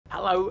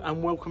Hello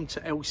and welcome to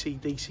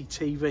LCDC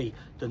TV,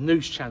 the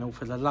news channel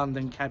for the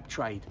London cab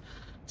trade.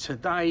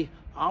 Today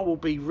I will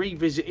be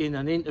revisiting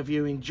and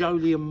interviewing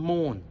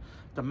Jolyon,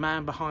 the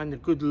man behind the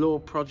Good Law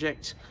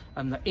project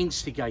and the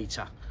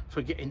instigator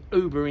for getting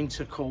Uber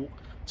into court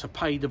to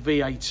pay the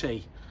VAT.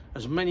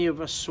 As many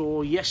of us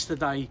saw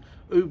yesterday,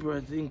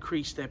 Uber had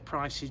increased their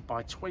prices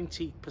by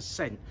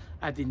 20%,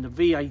 adding the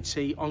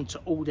VAT onto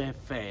all their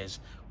fares,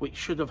 which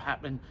should have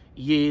happened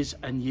years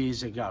and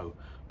years ago.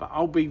 But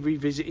I'll be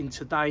revisiting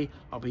today.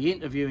 I'll be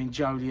interviewing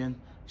Jolyon,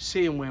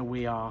 seeing where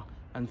we are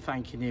and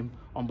thanking him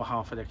on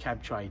behalf of the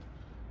cab trade.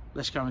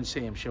 Let's go and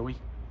see him, shall we?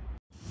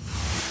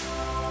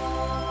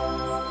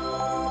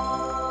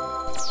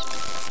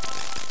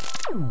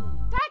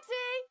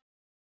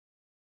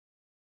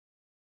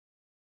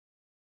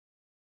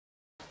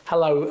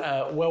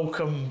 Hello,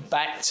 welcome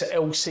back to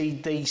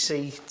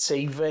LCDC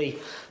TV.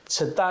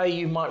 Today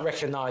you might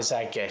recognise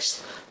our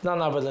guest,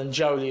 none other than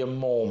Jolyon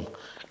Maugham,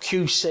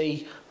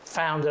 QC,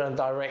 founder and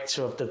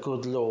director of the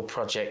Good Law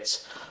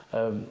project.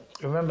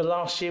 Remember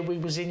last year we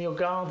was in your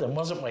garden,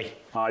 wasn't we?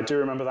 I do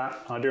remember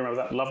that.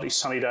 Lovely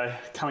sunny day,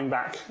 coming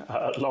back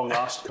at long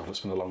last. God,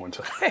 it's been a long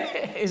winter.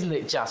 Isn't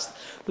it just?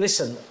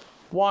 Listen,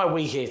 why are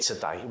we here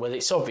today? Well,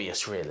 it's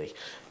obvious really.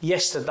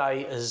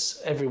 Yesterday,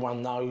 as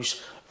everyone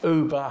knows,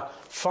 Uber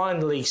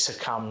finally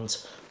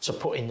succumbed to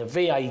putting the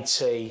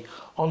VAT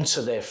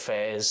onto their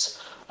fares,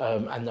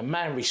 and the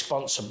man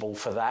responsible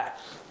for that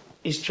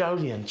is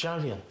Jolyon.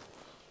 Jolyon,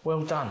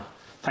 well done.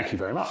 Thank you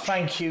very much.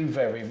 Thank you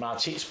very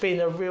much. It's been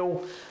a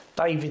real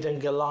David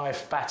and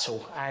Goliath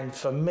battle, and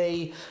for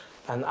me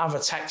and other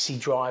taxi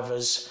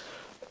drivers,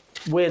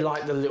 we're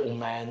like the little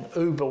man.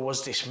 Uber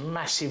was this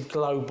massive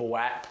global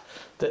app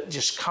that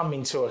just come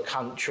into a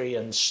country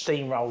and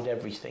steamrolled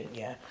everything,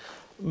 yeah.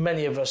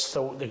 Many of us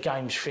thought the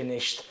game's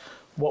finished.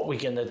 What we're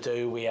going to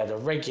do? We had a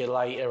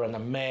regulator and a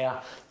mayor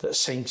that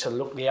seemed to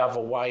look the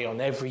other way on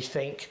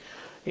everything.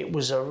 It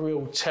was a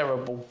real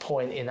terrible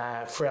point in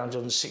our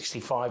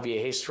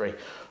 365-year history.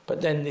 But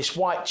then this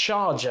white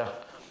Charger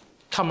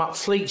come up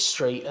Fleet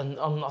Street, and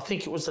on, I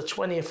think it was the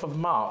 20th of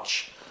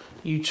March,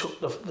 you took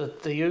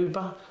the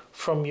Uber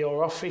from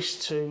your office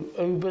to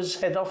Uber's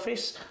head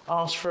office,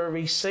 asked for a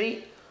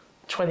receipt,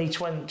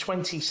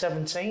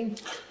 2017.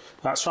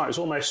 That's right, it was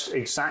almost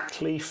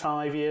exactly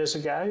 5 years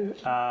ago.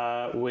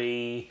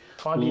 We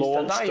 5 years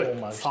launched today,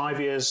 almost.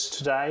 5 years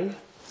today,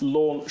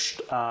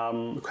 launched a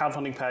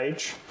crowdfunding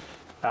page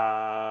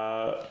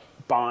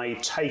by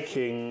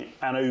taking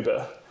an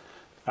Uber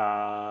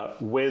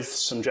with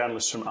some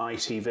journalists from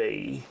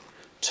ITV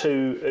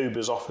to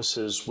Uber's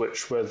offices,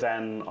 which were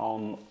then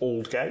on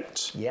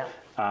Aldgate. Yeah.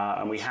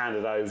 And we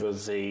handed over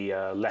the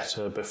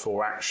letter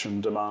before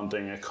action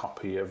demanding a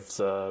copy of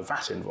the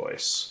VAT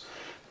invoice.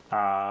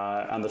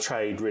 And the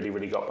trade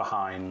really got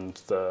behind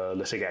the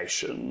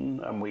litigation,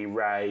 and we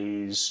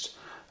raised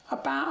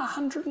about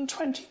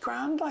 120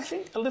 grand, I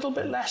think, a little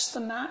bit less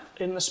than that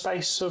in the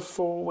space of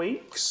 4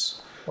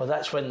 weeks. Well,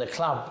 that's when the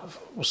club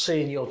was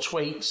seeing your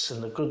tweets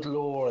and the Good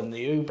Law and the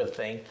Uber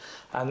thing,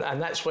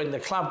 and that's when the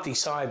club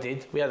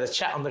decided, we had a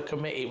chat on the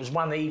committee, it was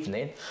one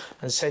evening,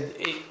 and said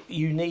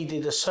you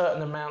needed a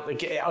certain amount to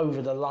get it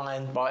over the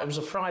line by, it was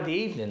a Friday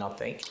evening, I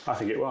think. I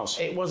think it was.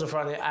 It was a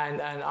Friday,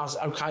 and I was,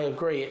 okay,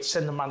 agree,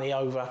 send the money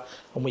over,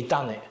 and we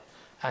done it.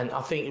 And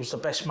I think it was the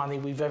best money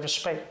we've ever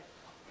spent.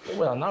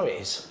 Well, I know it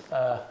is.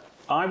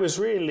 I was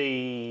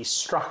really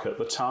struck at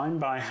the time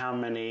by how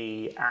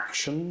many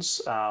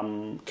actions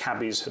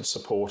cabbies had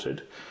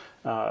supported.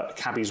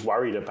 Cabbies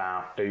worried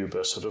about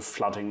Uber sort of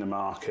flooding the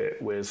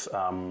market with,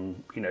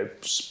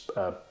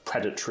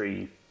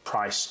 predatory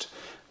priced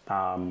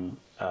private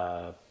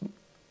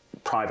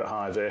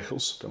hire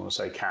vehicles. Don't want to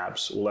say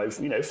cabs, although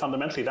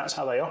fundamentally that's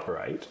how they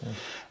operate.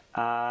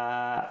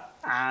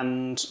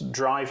 And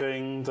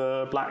driving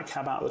the black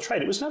cab out of the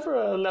trade. It was never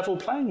a level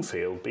playing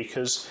field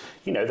because,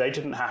 they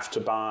didn't have to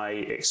buy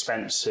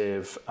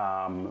expensive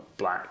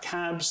black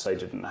cabs. They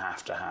didn't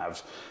have to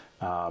have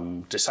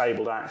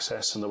disabled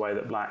access in the way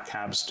that black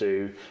cabs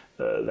do.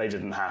 They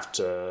didn't have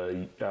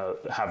to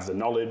have the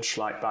knowledge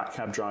like black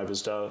cab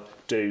drivers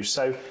do.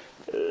 So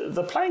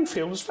the playing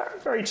field was very,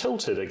 very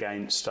tilted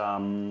against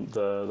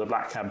the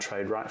black cab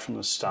trade right from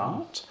the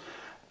start.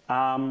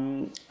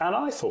 And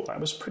I thought that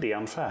was pretty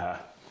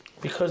unfair.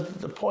 Because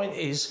the point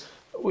is,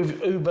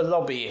 with Uber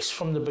lobbyists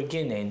from the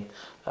beginning,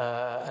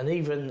 and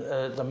even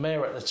the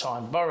mayor at the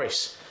time,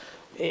 Boris,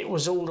 it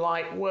was all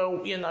like,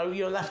 well,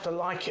 you'll have to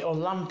like it or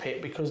lump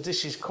it because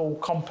this is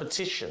called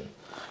competition.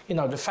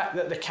 The fact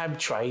that the cab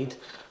trade,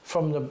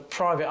 from the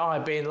private eye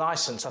being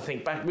licensed, I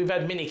think back, we've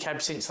had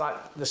minicabs since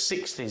like the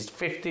 60s,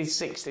 50s,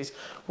 60s,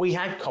 we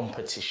had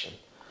competition.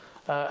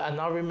 And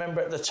I remember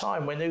at the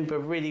time when Uber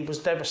really was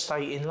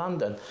devastating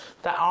London,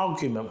 that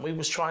argument, we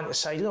was trying to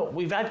say, look,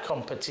 we've had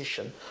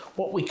competition.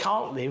 What we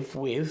can't live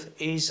with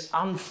is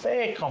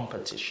unfair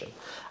competition.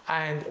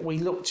 And we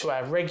looked to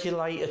our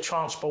regulator,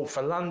 Transport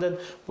for London,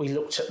 we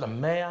looked at the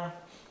mayor,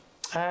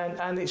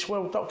 And it's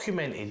well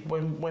documented.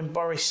 When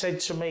Boris said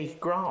to me,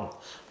 Grant,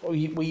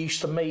 we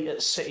used to meet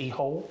at City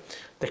Hall.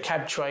 The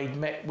cab trade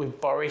met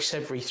with Boris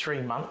every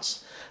 3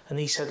 months. And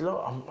he said,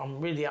 look,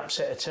 I'm really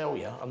upset to tell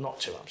you. I'm not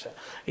too upset.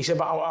 He said,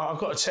 but I've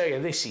got to tell you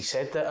this. He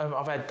said that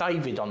I've had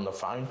David on the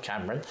phone,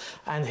 Cameron,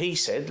 and he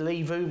said,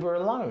 leave Uber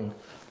alone.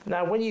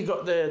 Now, when you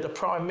got the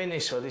Prime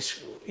Minister of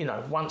this,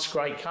 once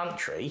great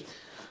country,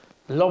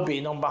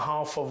 lobbying on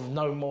behalf of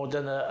no more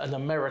than an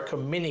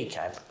American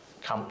minicab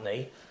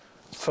company,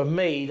 for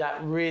me,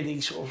 that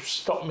really sort of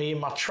stopped me in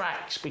my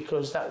tracks,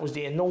 because that was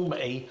the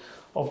enormity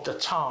of the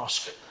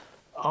task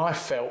I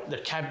felt the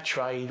cab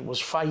trade was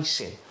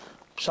facing.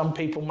 Some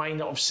people may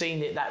not have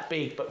seen it that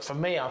big, but for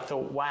me, I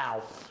thought,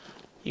 wow,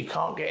 you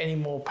can't get any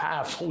more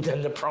powerful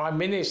than the Prime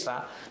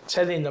Minister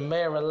telling the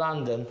Mayor of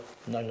London,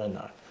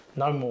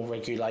 no more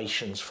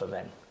regulations for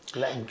them.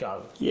 Let them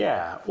go.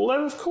 Yeah,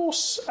 although of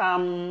course,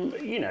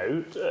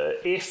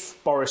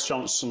 if Boris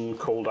Johnson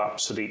called up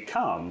Sadiq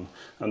Khan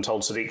and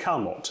told Sadiq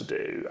Khan what to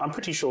do, I'm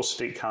pretty sure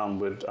Sadiq Khan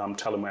would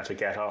tell him where to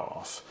get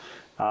off.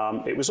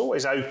 It was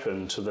always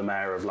open to the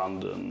Mayor of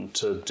London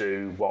to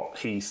do what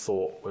he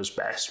thought was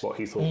best, what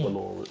he thought the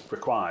law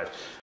required.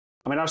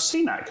 I mean, I've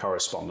seen that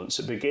correspondence.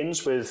 It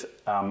begins with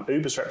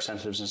Uber's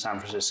representatives in San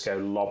Francisco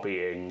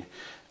lobbying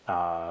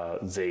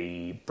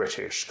the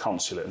British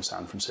consulate in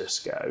San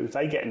Francisco.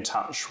 They get in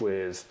touch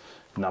with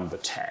Number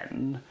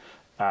 10.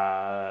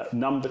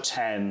 Number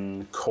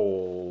 10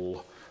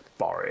 call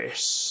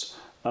Boris,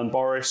 and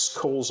Boris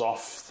calls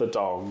off the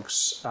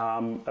dogs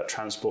at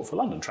Transport for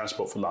London.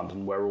 Transport for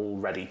London were all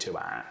ready to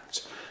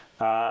act,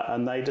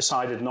 and they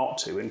decided not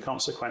to in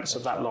consequence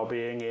of that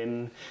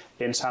lobbying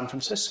in San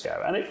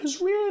Francisco. And it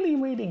was really,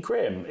 really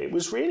grim. It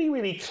was really,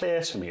 really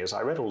clear to me as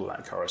I read all of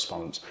that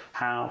correspondence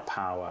how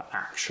power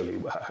actually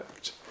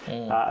worked.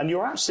 And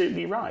you're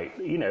absolutely right.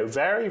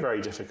 Very, very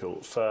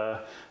difficult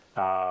for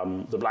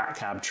the black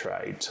cab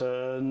trade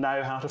to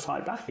know how to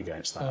fight back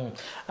against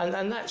that.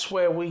 And that's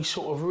where we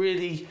sort of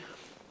really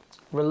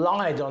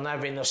relied on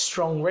having a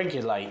strong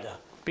regulator,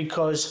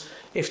 because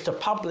if the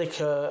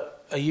public are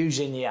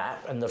using the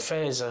app and the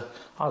fares are,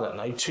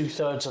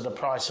 2/3 of the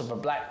price of a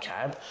black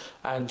cab,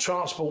 and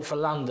Transport for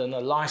London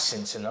are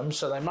licensing them,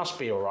 so they must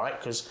be all right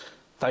because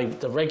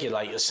the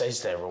regulator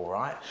says they're all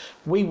right.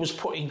 We was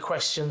putting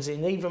questions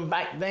in even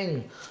back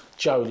then,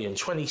 Jolyon,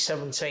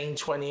 2017,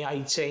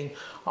 2018,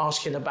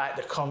 asking about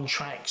the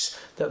contracts,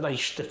 that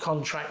the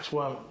contracts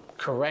weren't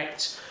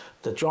correct.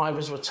 The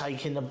drivers were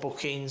taking the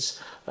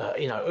bookings.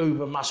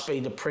 Uber must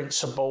be the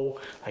principal.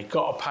 They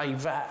got to pay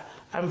VAT.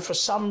 And for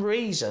some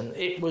reason,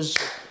 it was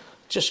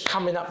just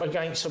coming up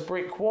against a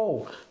brick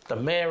wall. The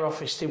Mayor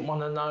office didn't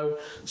want to know.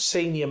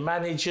 Senior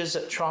managers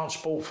at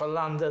Transport for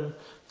London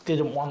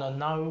didn't want to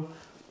know.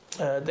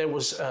 There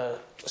was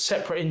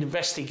separate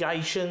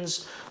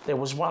investigations. There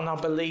was one, I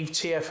believe,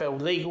 TfL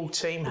legal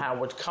team,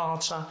 Howard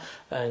Carter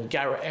and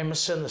Garrett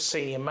Emerson, the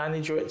senior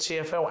manager at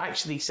TfL,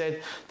 actually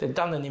said they'd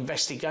done an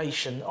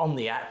investigation on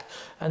the app,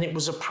 and it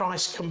was a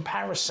price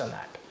comparison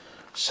app.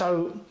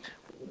 So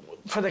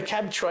for the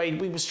cab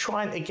trade, we was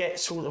trying to get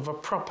sort of a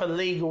proper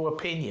legal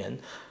opinion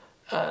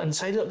and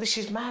say, look, this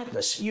is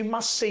madness. You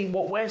must see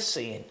what we're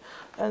seeing.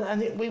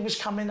 And we was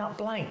coming up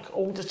blank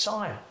all the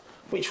time,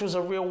 which was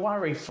a real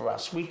worry for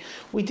us. We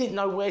didn't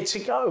know where to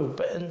go,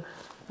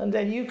 and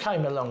then you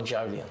came along,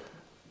 Jolyon.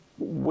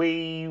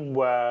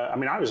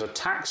 I was a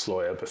tax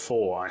lawyer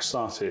before I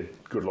started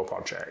Good Law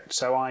Project,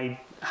 so I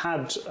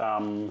had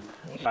an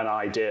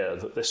idea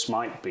that this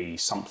might be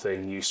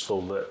something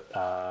useful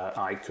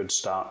that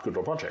Good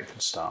Law Project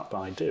could start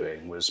by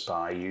doing, was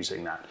by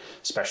using that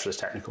specialist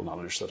technical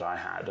knowledge that I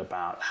had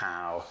about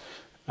how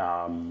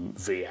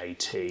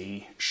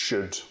VAT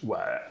should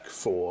work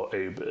for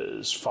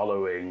Ubers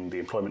following the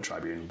Employment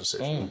Tribunal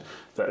decision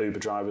that Uber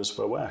drivers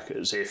were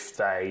workers. If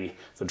the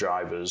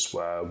drivers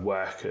were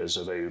workers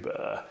of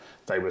Uber,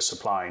 they were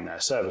supplying their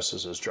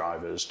services as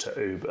drivers to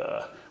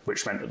Uber,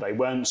 which meant that they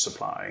weren't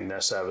supplying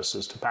their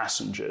services to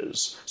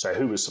passengers. So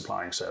who was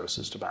supplying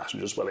services to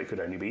passengers? Well, it could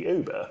only be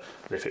Uber.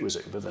 But if it was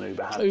Uber, then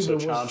Uber had to charge VAT. Uber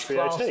was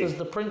classed as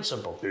the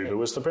principal. Uber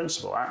was the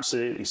principal,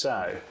 absolutely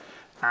so.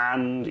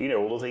 And,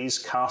 all of these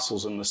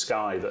castles in the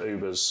sky that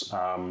Uber's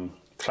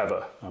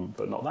clever,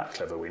 but not that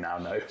clever, we now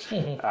know,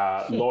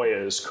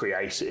 lawyers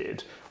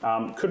created,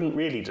 couldn't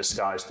really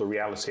disguise the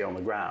reality on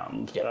the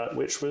ground,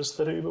 which was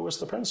that Uber was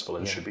the principal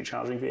and should be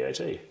charging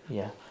VAT.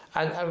 Yeah.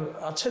 And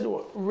I'll tell you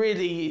what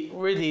really,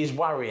 really is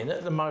worrying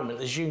at the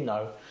moment, as you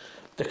know,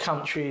 the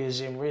country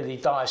is in really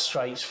dire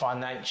straits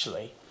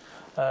financially.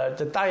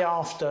 The day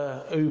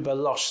after Uber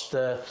lost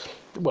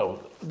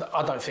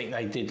I don't think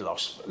they did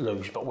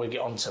lose, but we'll get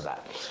on to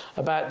that.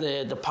 About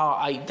the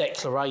Part 8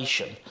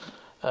 declaration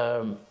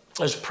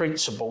as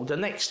principal, the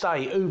next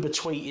day Uber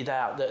tweeted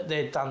out that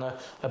they'd done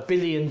a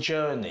billion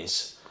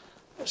journeys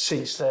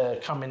since they're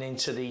coming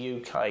into the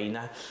UK.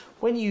 Now,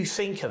 when you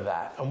think of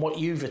that and what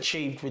you've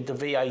achieved with the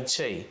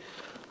VAT,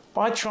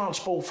 by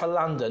Transport for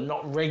London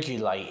not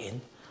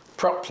regulating,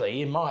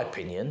 properly, in my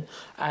opinion,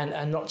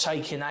 and not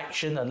taking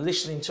action and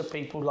listening to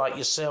people like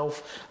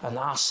yourself and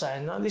us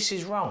saying, no, this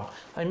is wrong.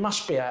 They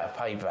must be able to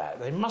pay VAT.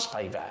 They must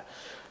pay VAT.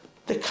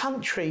 The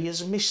country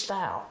has missed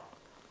out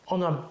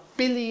on a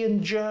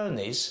billion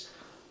journeys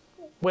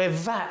where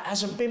VAT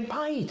hasn't been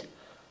paid.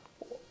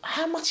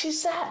 How much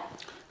is that?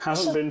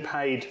 Hasn't been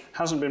paid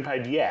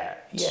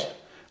yet. Yeah.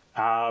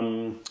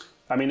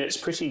 I mean, it's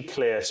pretty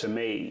clear to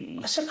me.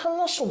 It's a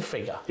colossal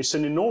figure. It's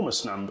an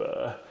enormous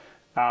number.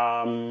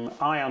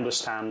 I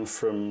understand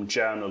from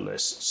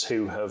journalists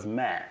who have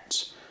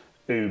met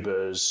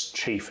Uber's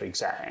chief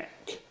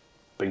exec,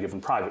 been given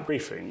private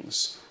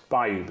briefings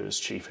by Uber's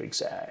chief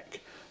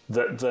exec,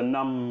 that the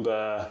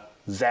number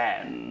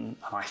then,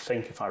 I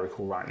think if I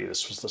recall rightly,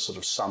 this was the sort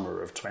of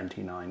summer of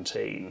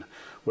 2019,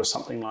 was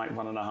something like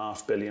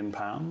 £1.5 billion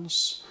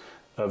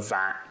of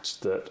VAT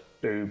that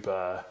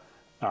Uber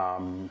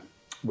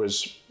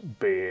was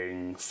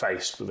being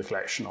faced with the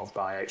collection of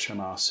by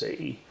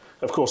HMRC.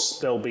 Of course,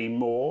 there'll be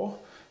more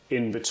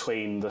in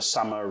between the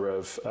summer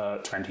of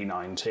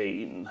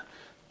 2019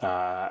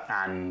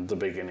 and the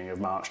beginning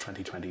of March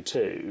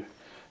 2022.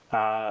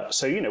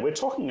 So, you know, we're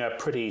talking a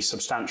pretty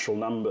substantial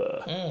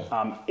number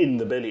in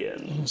the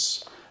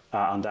billions,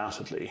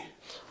 undoubtedly.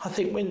 I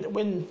think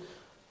when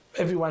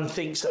everyone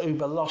thinks that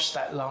Uber lost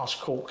that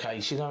last court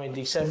case, you know, in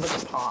December,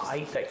 the Part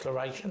 8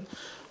 declaration,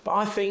 but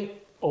I think,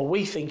 or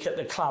we think at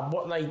the club,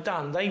 what they'd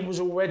done, they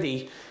was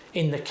already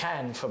in the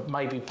can for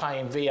maybe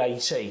paying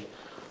VAT,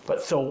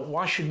 but thought,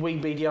 why should we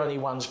be the only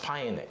ones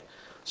paying it?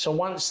 So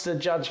once the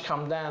judge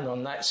come down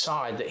on that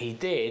side that he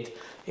did,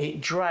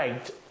 it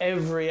dragged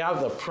every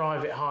other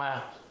private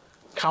hire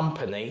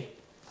company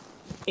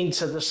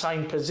into the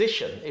same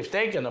position. If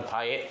they're going to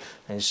pay it,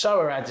 then so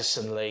are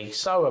Addison Lee,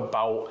 so are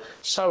Bolt,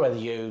 so are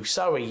you,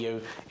 so are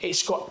you.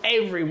 It's got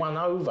everyone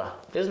over,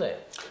 isn't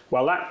it?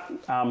 Well, that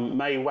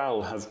may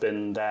well have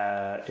been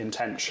their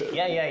intention.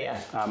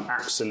 Yeah.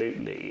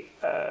 Absolutely.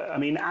 I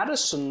mean,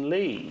 Addison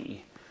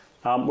Lee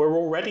were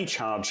already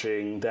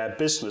charging their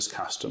business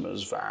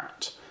customers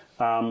VAT,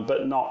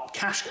 but not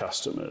cash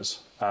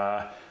customers.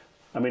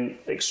 I mean,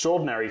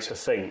 extraordinary to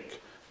think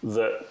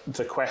that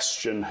the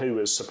question who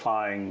is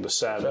supplying the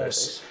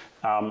service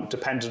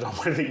depended on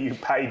whether you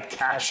paid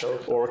cash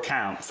or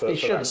account for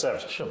that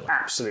service.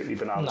 Absolutely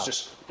bananas. No.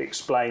 Just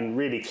explain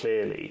really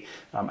clearly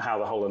how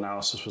the whole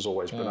analysis was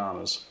always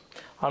bananas.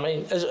 I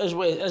mean, as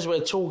we're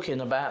talking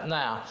about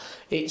now,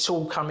 it's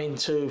all coming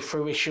to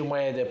fruition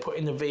where they're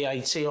putting the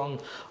VAT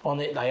on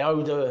it. They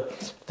owe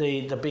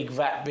the big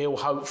VAT bill,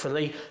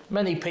 hopefully.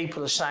 Many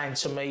people are saying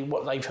to me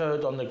what they've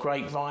heard on the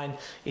grapevine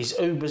is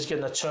Uber's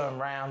going to turn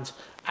around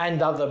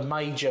and other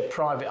major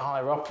private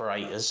hire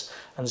operators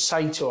and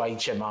say to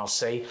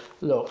HMRC,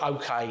 look,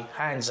 OK,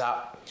 hands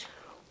up,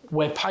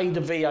 we'll pay the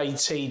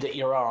VAT that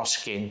you're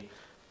asking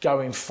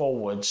going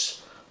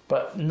forwards,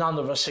 but none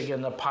of us are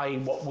going to pay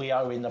what we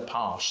owe in the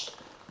past.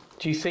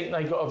 Do you think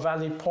they got a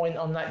valid point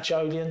on that,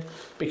 Jolyon?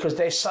 Because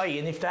they're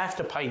saying if they have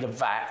to pay the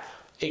VAT,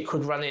 it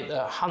could run into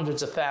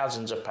hundreds of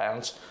thousands of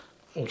pounds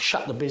and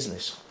shut the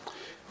business.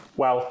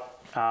 Well,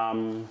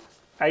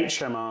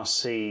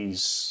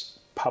 HMRC's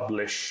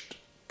published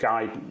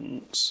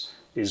guidance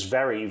is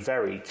very,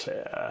 very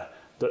clear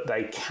that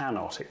they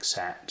cannot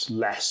accept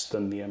less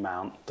than the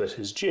amount that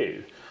is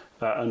due.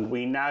 And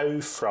we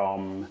know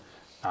from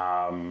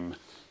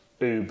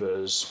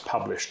Uber's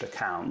published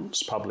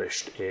accounts,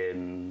 published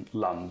in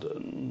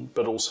London,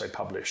 but also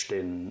published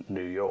in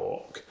New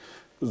York,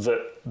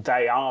 that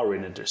they are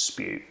in a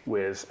dispute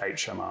with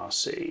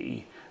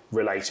HMRC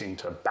relating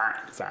to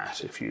back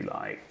VAT, if you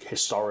like,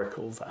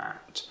 historical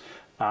VAT.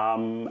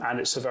 And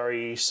it's a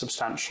very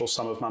substantial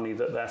sum of money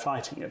that they're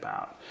fighting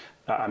about.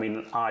 I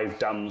mean, I've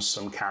done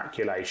some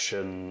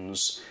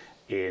calculations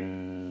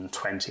in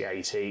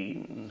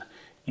 2018.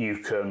 You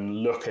can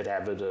look at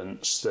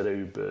evidence that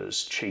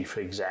Uber's chief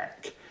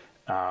exec,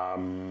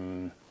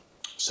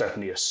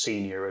 certainly a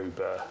senior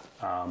Uber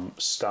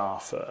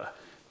staffer,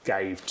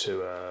 gave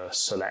to a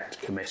select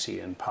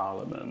committee in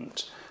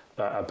Parliament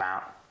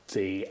about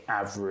the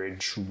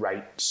average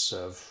rates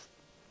of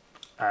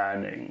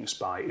earnings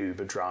by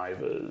Uber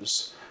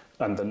drivers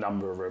and the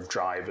number of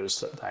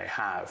drivers that they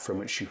have, from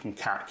which you can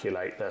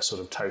calculate their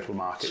sort of total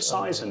market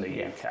size in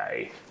the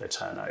UK, their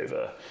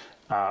turnover,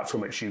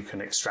 from which you can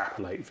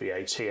extrapolate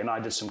VAT. And I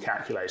did some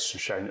calculations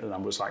showing that the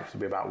number was likely to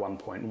be about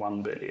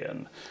 1.1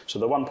 billion. So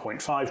the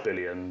 1.5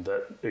 billion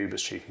that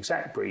Uber's chief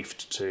exec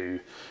briefed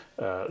to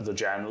the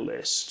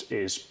journalist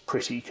is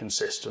pretty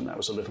consistent. That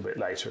was a little bit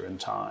later in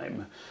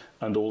time.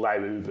 And although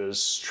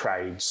Uber's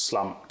trade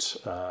slumped,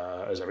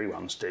 as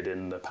everyone's did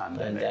in the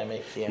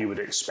pandemic, you would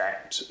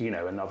expect, you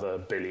know, another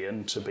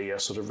billion to be a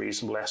sort of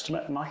reasonable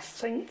estimate. And I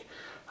think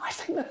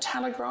the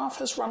Telegraph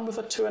has run with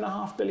a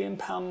 £2.5 billion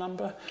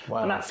number,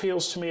 and that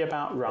feels to me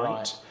about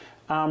right.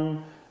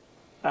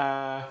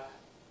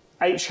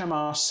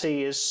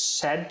 HMRC is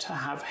said to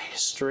have a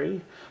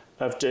history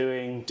of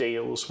doing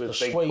deals with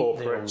big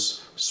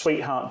corporates,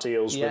 sweetheart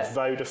deals with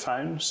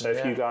Vodafone. So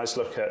if you guys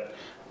look at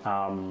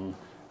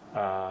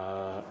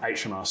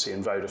HMRC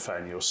and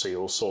Vodafone, you'll see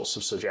all sorts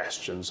of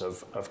suggestions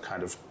of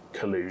kind of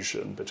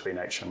collusion between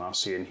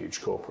HMRC and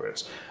huge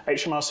corporates.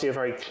 HMRC are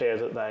very clear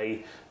that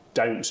they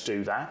don't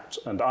do that,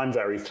 and I'm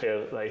very clear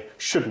that they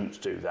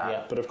shouldn't do that.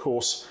 Yeah. But of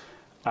course,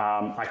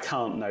 I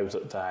can't know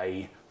that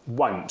they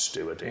won't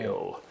do a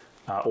deal.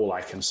 All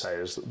I can say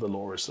is that the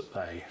law is that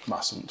they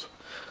mustn't.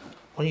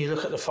 When you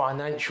look at the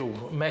financial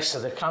mess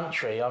of the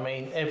country, I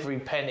mean, every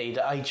penny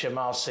that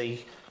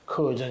HMRC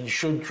could and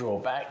should draw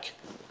back,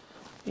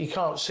 you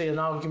can't see an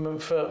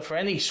argument for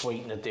any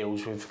sweetener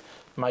deals with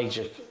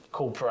major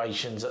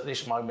corporations at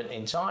this moment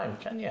in time,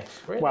 can you?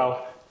 Really?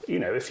 Well, you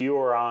know, if you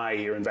or I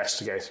are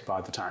investigated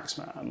by the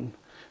taxman,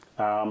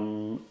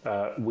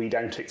 we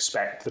don't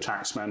expect the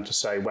taxman to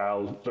say,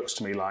 well, looks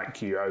to me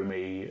like you owe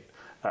me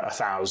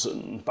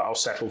 1,000, but I'll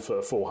settle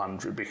for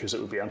 400 because it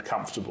would be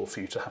uncomfortable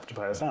for you to have to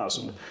pay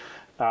 1,000.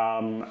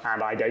 And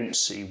I don't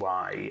see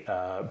why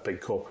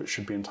big corporates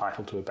should be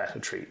entitled to a better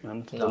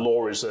treatment. No. The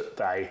law is that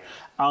they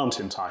aren't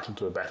entitled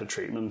to a better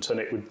treatment, and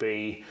it would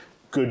be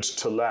good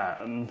to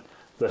learn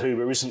that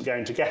Uber isn't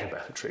going to get a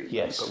better treatment.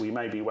 Yes. But we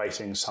may be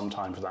waiting some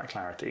time for that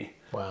clarity.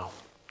 Wow.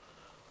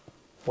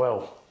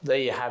 Well, there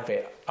you have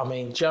it. I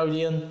mean,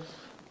 Jolyon,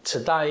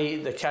 today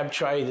the cab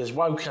trade has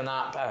woken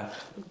up.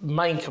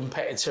 Main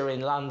competitor in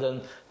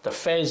London, the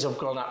fares have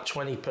gone up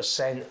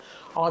 20%.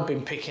 I've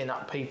been picking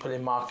up people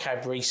in my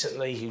cab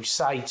recently who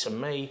say to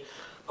me,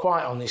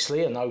 quite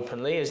honestly and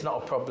openly, there's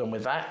not a problem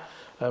with that.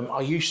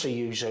 I used to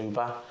use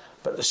Uber,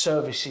 but the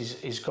service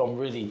is gone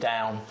really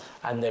down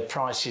and their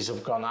prices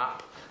have gone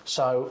up.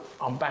 So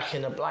I'm back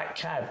in a black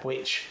cab,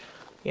 which,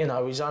 you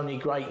know, is only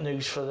great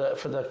news for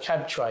the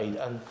cab trade.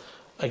 And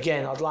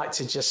again, I'd like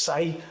to just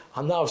say,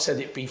 I know I've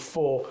said it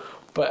before,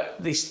 but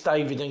this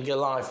David and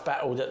Goliath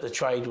battle that the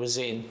trade was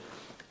in,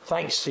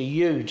 thanks to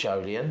you,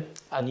 Jolyon,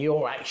 and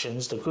your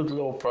actions, the Good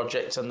Law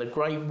Project and the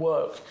great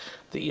work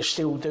that you're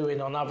still doing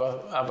on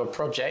other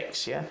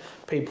projects, yeah?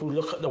 People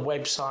look at the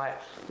website,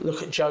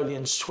 look at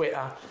Jolyon's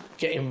Twitter,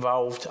 get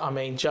involved. I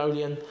mean,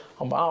 Jolyon,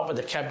 on behalf of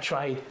the cab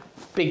trade,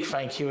 big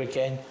thank you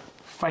again.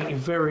 Thank you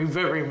very,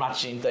 very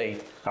much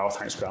indeed. Oh,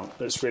 thanks, Grant.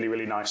 It's really,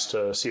 really nice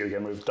to see you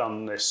again. We've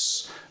done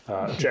this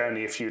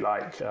journey, if you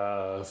like,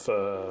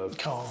 for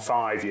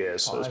 5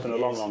 years. So it's been a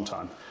long, long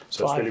time.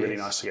 So it's really, really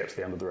nice to get to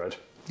the end of the road.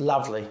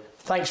 Lovely.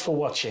 Thanks for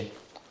watching.